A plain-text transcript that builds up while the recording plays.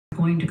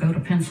going to go to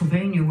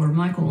Pennsylvania where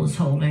Michael is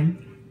holding.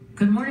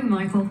 Good morning,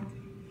 Michael.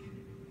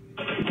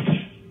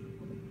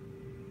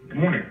 Good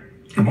morning.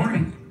 Good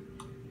morning.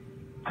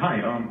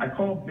 Hi, I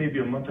called maybe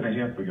a month and a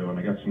half ago, and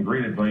I got some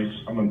great advice.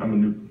 I'm a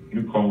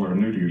new caller,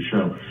 I'm new to your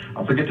show.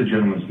 I forget the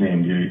gentleman's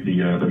name,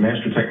 the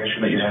master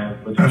technician that you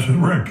have. That's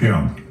Rick,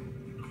 yeah.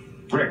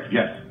 Rick,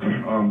 yes.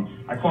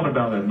 I called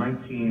about a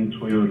 19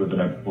 Toyota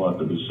that I bought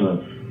that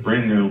was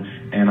brand new,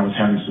 and I was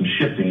having some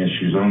shifting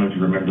issues. I don't know if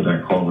you remember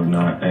that call or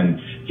not. And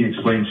he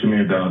explained to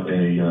me about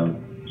a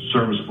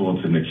service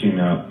bulletin that came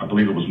out, I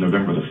believe it was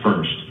November the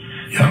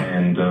 1st. Yeah.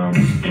 And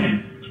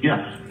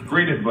yeah,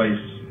 great advice.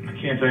 I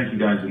can't thank you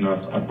guys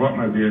enough. I brought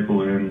my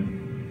vehicle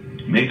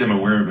in, made them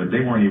aware of it. They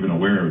weren't even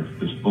aware of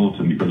this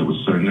bulletin because it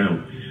was so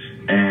new.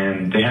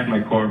 And they had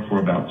my car for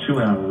about 2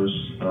 hours.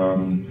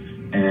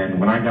 And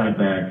when I got it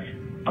back,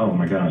 oh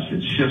my gosh,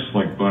 it's just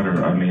like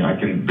butter. I mean, I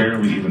can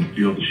barely even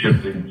feel the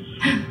shifting.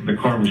 The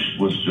car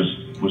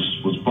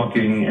was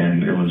bucking,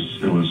 and it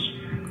was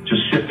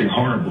just shifting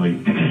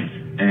horribly.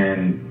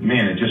 And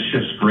man, it just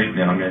shifts great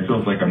now. I mean, it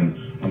feels like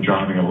I'm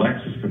driving a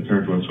Lexus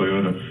compared to a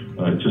Toyota.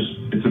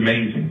 It's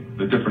amazing.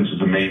 The difference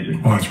is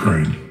amazing. Well, that's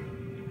great.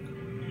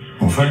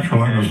 Well, thanks for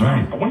letting us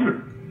know.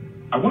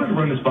 I wanted to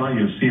run this by you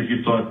and see if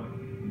you thought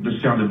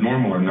this sounded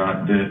normal or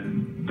not.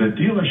 The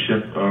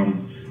dealership,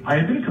 I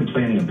had been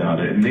complaining about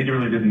it, and they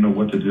really didn't know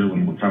what to do,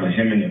 and were kind of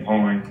hemming and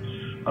hawing.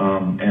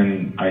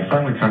 And I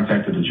finally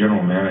contacted the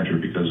general manager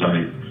because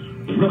I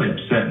was really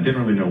upset and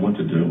didn't really know what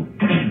to do.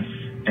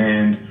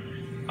 And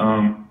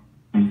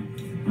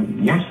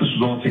once this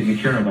was all taken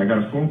care of, I got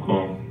a phone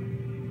call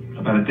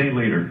about a day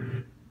later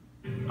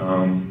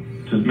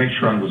to make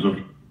sure I was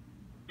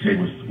okay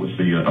with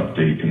the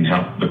update and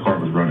how the car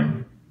was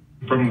running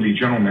from the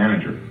general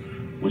manager,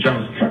 which I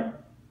was kind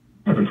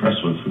of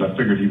impressed with, because I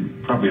figured he was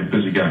probably a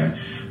busy guy.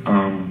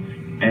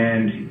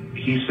 And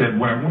he said,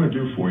 what I want to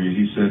do for you,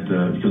 he said,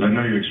 because I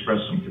know you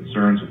expressed some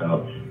concerns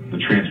about the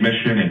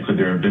transmission and could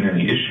there have been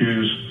any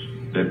issues,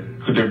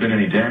 could there have been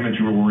any damage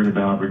you were worried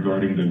about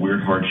regarding the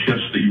weird hard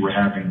shifts that you were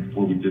having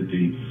before we did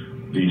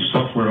the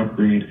software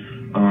upgrade.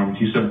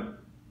 He said,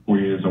 for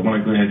you is I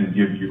want to go ahead and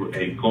give you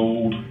a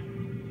gold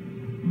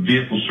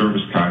vehicle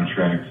service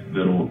contract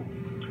that'll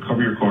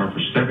cover your car for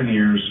 7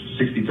 years,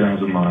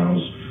 60,000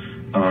 miles,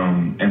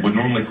 and would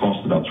normally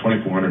cost about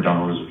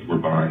 $2,400 if you were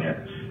buying it.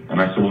 And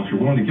I said, well, if you're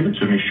willing to give it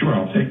to me, sure,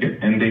 I'll take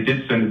it. And they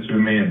did send it to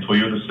me, and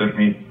Toyota sent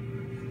me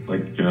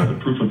like the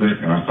proof of it,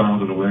 and I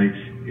filed it away.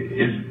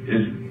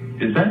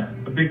 Is that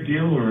a big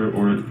deal,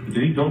 or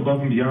did he go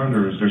above and beyond,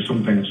 or is there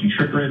some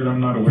trickery that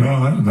I'm not aware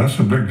of? No, that's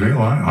a big deal.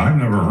 I've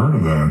never heard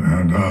of that.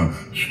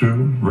 And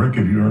Stu, Rick,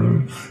 have you heard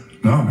of it?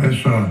 No,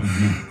 it's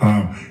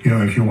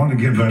if you want to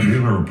give that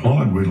dealer a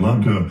plug, we'd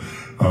love to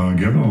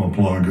give him a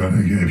plug.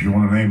 If you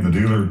want to name the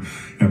dealer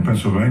in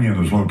Pennsylvania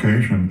and his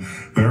location,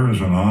 there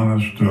is an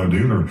honest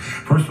dealer.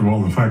 First of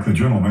all, the fact that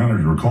general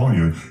manager will call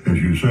you,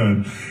 as you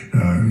said,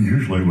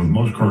 usually with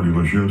most car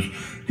dealerships,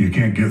 you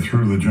can't get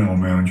through the general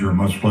manager,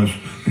 much less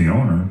the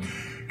owner.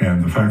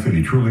 And the fact that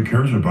he truly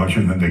cares about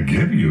you and that they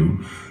give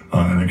you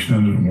an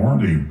extended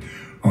warranty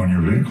on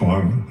your vehicle,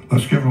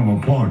 let's give him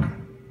a plug.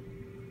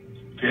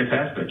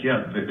 Fantastic.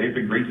 Yeah, they've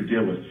been great to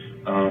deal with.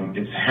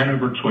 It's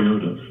Hanover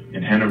Toyota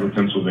in Hanover,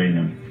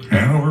 Pennsylvania.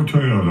 Hanover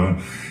Toyota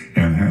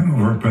in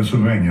Hanover,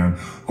 Pennsylvania.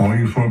 All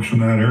you folks in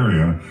that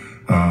area,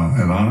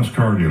 an honest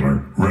car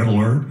dealer. Red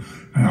alert,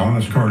 an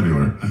honest car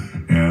dealer.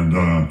 And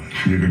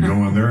you can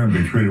go in there and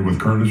be treated with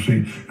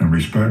courtesy and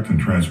respect and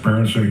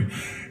transparency.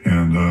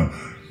 And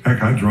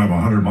heck, I drive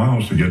 100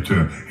 miles to get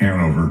to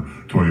Hanover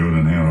Toyota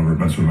in Hanover,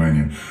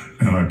 Pennsylvania.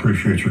 And I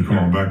appreciate your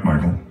calling back,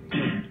 Michael.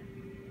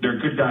 They're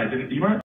good guys. And you might